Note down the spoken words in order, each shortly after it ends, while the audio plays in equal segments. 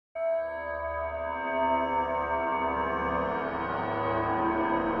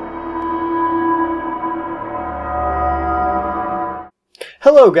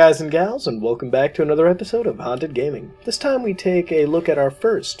Hello guys and gals, and welcome back to another episode of Haunted Gaming. This time we take a look at our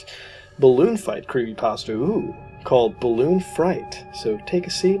first balloon fight creepypasta, called Balloon Fright. So take a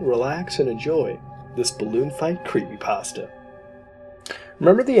seat, relax, and enjoy this balloon fight creepypasta.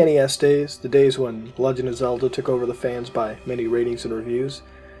 Remember the NES days? The days when Legend of Zelda took over the fans by many ratings and reviews?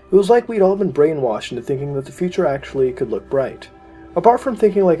 It was like we'd all been brainwashed into thinking that the future actually could look bright. Apart from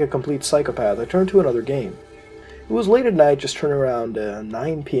thinking like a complete psychopath, I turned to another game. It was late at night, just turned around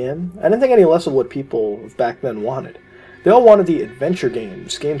 9 p.m. I didn't think any less of what people back then wanted. They all wanted the adventure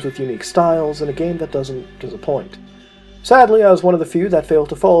games with unique styles, and a game that doesn't disappoint. Sadly, I was one of the few that failed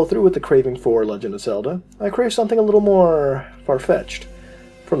to follow through with the craving for Legend of Zelda. I craved something a little more far-fetched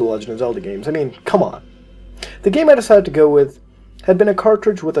from the Legend of Zelda games. I mean, come on. The game I decided to go with had been a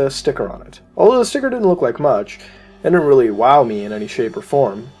cartridge with a sticker on it. Although the sticker didn't look like much, and didn't really wow me in any shape or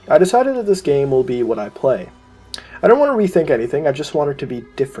form, I decided that this game will be what I play. I don't want to rethink anything, I just want it to be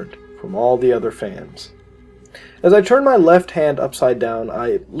different from all the other fans. As I turned my left hand upside down,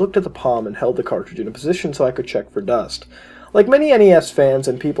 I looked at the palm and held the cartridge in a position so I could check for dust. Like many NES fans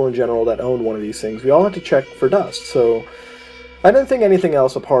and people in general that owned one of these things, we all had to check for dust, so I didn't think anything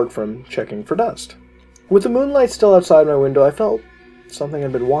else apart from checking for dust. With the moonlight still outside my window, I felt something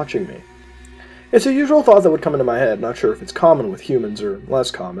had been watching me. It's a usual thought that would come into my head, not sure if it's common with humans or less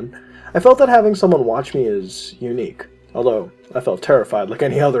common. I felt that having someone watch me is unique, although I felt terrified like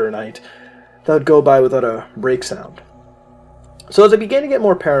any other night that would go by without a break sound. So as I began to get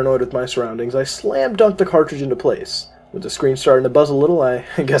more paranoid with my surroundings, I slam-dunked the cartridge into place. With the screen starting to buzz a little, I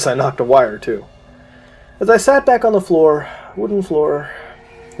guess I knocked a wire too. As I sat back on the floor, wooden floor,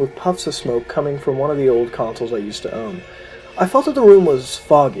 with puffs of smoke coming from one of the old consoles I used to own, I felt that the room was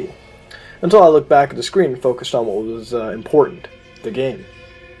foggy, until I looked back at the screen and focused on what was important, the game.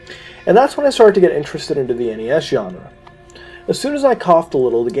 And that's when I started to get interested into the NES genre. As soon as I coughed a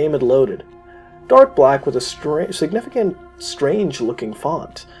little, the game had loaded. Dark black with a significant, strange-looking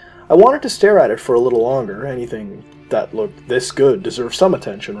font. I wanted to stare at it for a little longer. Anything that looked this good deserved some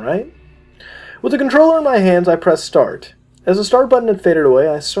attention, right? With the controller in my hands, I pressed start. As the start button had faded away,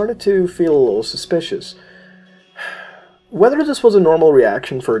 I started to feel a little suspicious. Whether this was a normal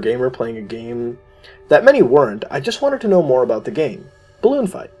reaction for a gamer playing a game that many weren't, I just wanted to know more about the game. Balloon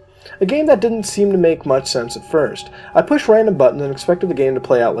Fight. A game that didn't seem to make much sense at first. I pushed random buttons and expected the game to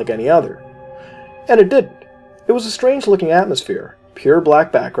play out like any other. And it didn't. It was a strange looking atmosphere. Pure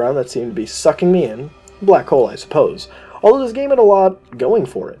black background that seemed to be sucking me in. Black hole, I suppose. Although this game had a lot going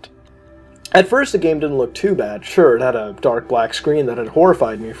for it. At first the game didn't look too bad. Sure, it had a dark black screen that had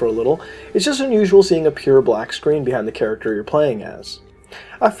horrified me for a little. It's just unusual seeing a pure black screen behind the character you're playing as.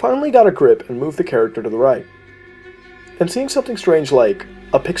 I finally got a grip and moved the character to the right. And seeing something strange like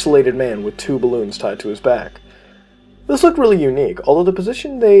a pixelated man with two balloons tied to his back. This looked really unique, although the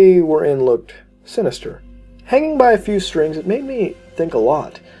position they were in looked sinister. Hanging by a few strings, it made me think a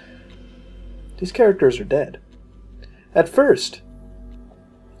lot. These characters are dead. At first,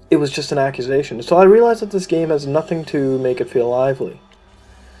 it was just an accusation, until I realized that this game has nothing to make it feel lively.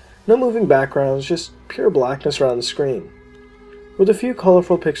 No moving backgrounds, just pure blackness around the screen, with a few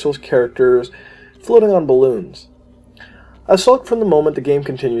colorful pixels characters floating on balloons. I sulked from the moment the game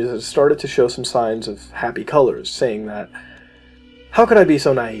continues as it started to show some signs of happy colors, saying that, how could I be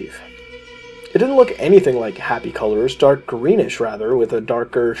so naive? It didn't look anything like happy colors, dark greenish rather, with a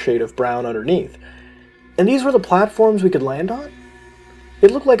darker shade of brown underneath. And these were the platforms we could land on?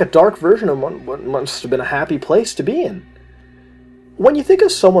 It looked like a dark version of what must have been a happy place to be in. When you think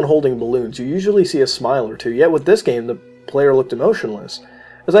of someone holding balloons, you usually see a smile or two, yet with this game the player looked emotionless.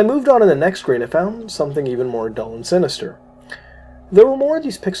 As I moved on in the next screen, I found something even more dull and sinister. There were more of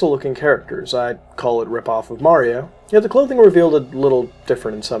these pixel-looking characters. I'd call it rip-off of Mario, yet the clothing revealed a little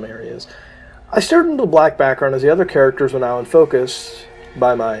different in some areas. I stared into the black background as the other characters were now in focus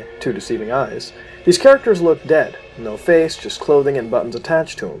by my two deceiving eyes. These characters looked dead. No face, just clothing and buttons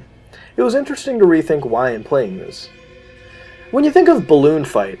attached to them. It was interesting to rethink why I'm playing this. When you think of Balloon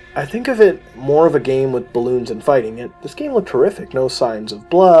Fight, I think of it more of a game with balloons and fighting, yet this game looked horrific. No signs of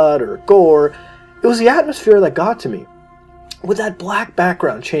blood or gore. It was the atmosphere that got to me. With that black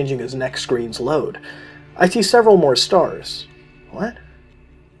background changing as next screens load, I see several more stars. What?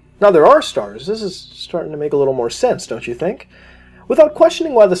 Now there are stars. This is starting to make a little more sense, don't you think? Without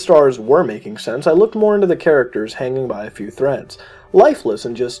questioning why the stars were making sense, I looked more into the characters hanging by a few threads, lifeless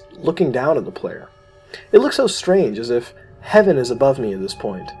and just looking down at the player. It looked so strange, as if heaven is above me at this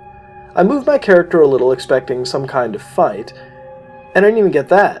point. I moved my character a little, expecting some kind of fight, and I didn't even get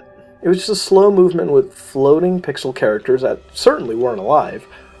that. It was just a slow movement with floating pixel characters that certainly weren't alive,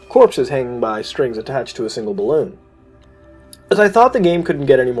 corpses hanging by strings attached to a single balloon. As I thought the game couldn't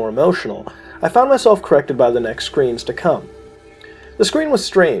get any more emotional, I found myself corrected by the next screens to come. The screen was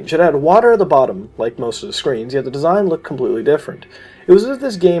strange. It had water at the bottom, like most of the screens, yet the design looked completely different. It was as if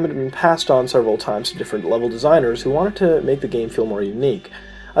this game had been passed on several times to different level designers who wanted to make the game feel more unique.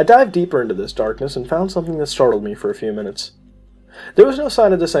 I dived deeper into this darkness and found something that startled me for a few minutes. There was no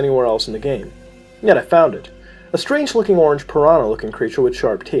sign of this anywhere else in the game. Yet I found it. A strange-looking orange piranha-looking creature with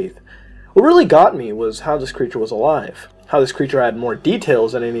sharp teeth. What really got me was how this creature was alive. How this creature had more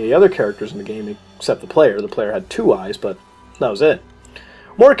details than any of the other characters in the game except the player. The player had 2 eyes, but that was it.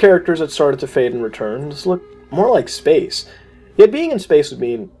 More characters had started to fade and return. This looked more like space. Yet being in space would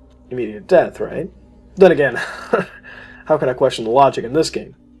mean immediate death, right? Then again, how can I question the logic in this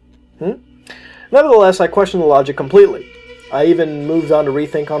game? Nevertheless, I questioned the logic completely. I even moved on to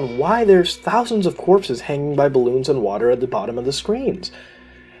rethink on why there's thousands of corpses hanging by balloons and water at the bottom of the screens.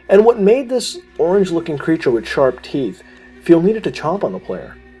 And what made this orange-looking creature with sharp teeth feel needed to chomp on the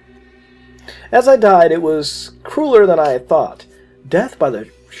player. As I died, it was crueler than I had thought. Death by the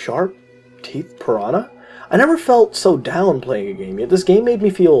sharp-teethed piranha? I never felt so down playing a game, yet this game made me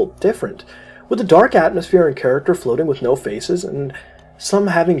feel different. With the dark atmosphere and character floating with no faces, and some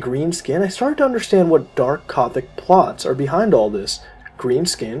having green skin, I started to understand what dark Gothic plots are behind all this. Green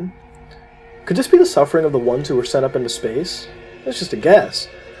skin? Could this be the suffering of the ones who were sent up into space? It's just a guess.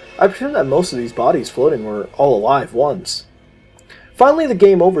 I presume that most of these bodies floating were all alive once. Finally, the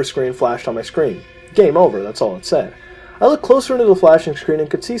Game Over screen flashed on my screen. Game Over, that's all it said. I looked closer into the flashing screen and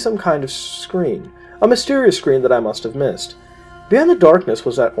could see some kind of screen. A mysterious screen that I must have missed. Beyond the darkness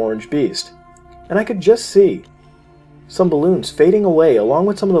was that orange beast. And I could just see some balloons fading away along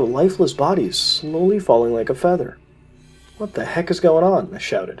with some of the lifeless bodies slowly falling like a feather. What the heck is going on? I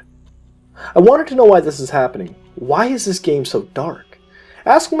shouted. I wanted to know why this is happening. Why is this game so dark?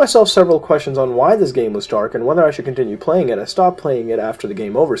 Asking myself several questions on why this game was dark and whether I should continue playing it, I stopped playing it after the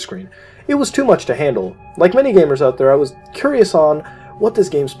Game Over screen. It was too much to handle. Like many gamers out there, I was curious on what this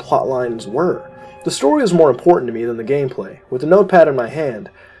game's plot lines were. The story was more important to me than the gameplay. With a notepad in my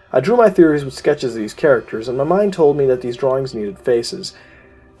hand, I drew my theories with sketches of these characters, and my mind told me that these drawings needed faces.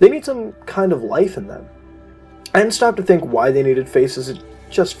 They need some kind of life in them. I didn't stop to think why they needed faces, it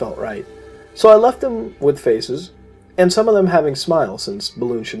just felt right. So I left them with faces, and some of them having smiles, since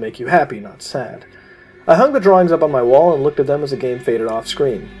balloons should make you happy, not sad. I hung the drawings up on my wall and looked at them as the game faded off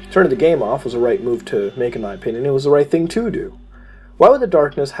screen. Turning the game off was the right move to make, in my opinion. It was the right thing to do. Why would the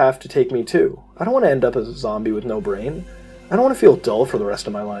darkness have to take me too? I don't want to end up as a zombie with no brain. I don't want to feel dull for the rest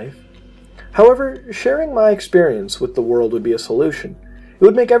of my life. However, sharing my experience with the world would be a solution. It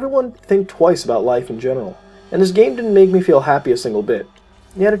would make everyone think twice about life in general. And this game didn't make me feel happy a single bit.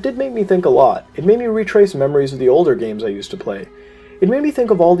 Yet it did make me think a lot. It made me retrace memories of the older games I used to play. It made me think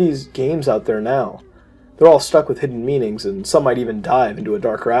of all these games out there now. They're all stuck with hidden meanings, and some might even dive into a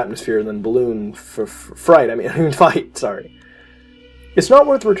darker atmosphere than Fright, sorry. It's not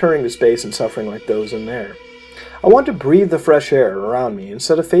worth returning to space and suffering like those in there. I want to breathe the fresh air around me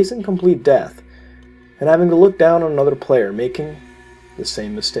instead of facing complete death and having to look down on another player making the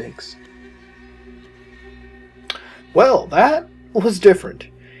same mistakes. Well, that was different.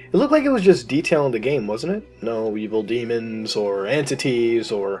 It looked like it was just detailing the game, wasn't it? No evil demons or entities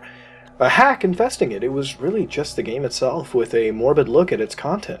or a hack infesting it. It was really just the game itself with a morbid look at its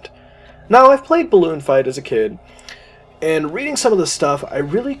content. Now, I've played Balloon Fight as a kid, and reading some of the stuff, I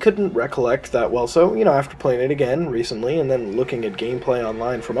really couldn't recollect that well. So, after playing it again recently and then looking at gameplay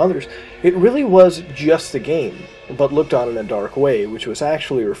online from others, it really was just the game, but looked on in a dark way, which was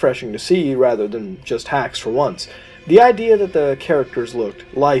actually refreshing to see rather than just hacks for once. The idea that the characters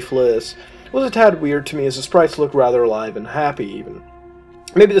looked lifeless was a tad weird to me, as the sprites looked rather alive and happy even.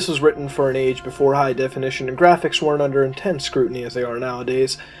 Maybe this was written for an age before high definition and graphics weren't under intense scrutiny as they are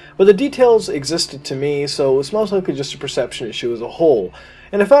nowadays, but the details existed to me, so it was most likely just a perception issue as a whole.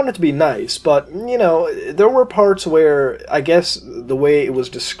 And I found it to be nice, but, there were parts where I guess the way it was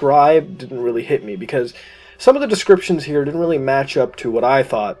described didn't really hit me, because some of the descriptions here didn't really match up to what I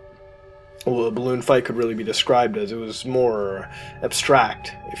thought a balloon fight could really be described as. It was more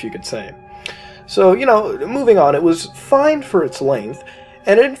abstract, if you could say. So, moving on, it was fine for its length,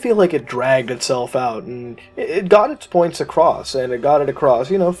 and it didn't feel like it dragged itself out, and it got its points across, and it got it across,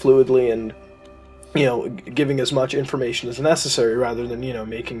 fluidly and, giving as much information as necessary rather than,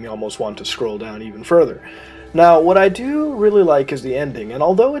 making me almost want to scroll down even further. Now, what I do really like is the ending, and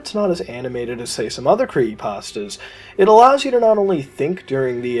although it's not as animated as, say, some other creepypastas, it allows you to not only think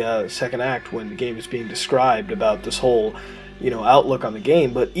during the second act when the game is being described about this whole, outlook on the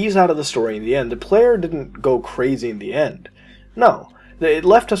game, but ease out of the story in the end. The player didn't go crazy in the end. No. It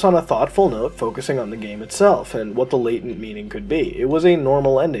left us on a thoughtful note, focusing on the game itself and what the latent meaning could be. It was a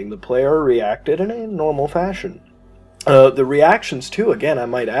normal ending. The player reacted in a normal fashion. The reactions, too, again, I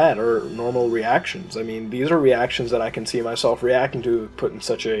might add, are normal reactions. I mean, these are reactions that I can see myself reacting to put in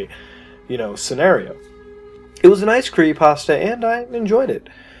such a, scenario. It was a nice creepypasta, and I enjoyed it.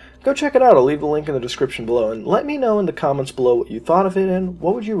 Go check it out. I'll leave the link in the description below, and let me know in the comments below what you thought of it, and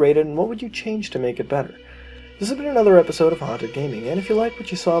what would you rate it, and what would you change to make it better. This has been another episode of Haunted Gaming, and if you like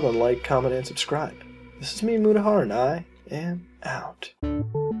what you saw, then like, comment, and subscribe. This is me, Mudahar, and I am out.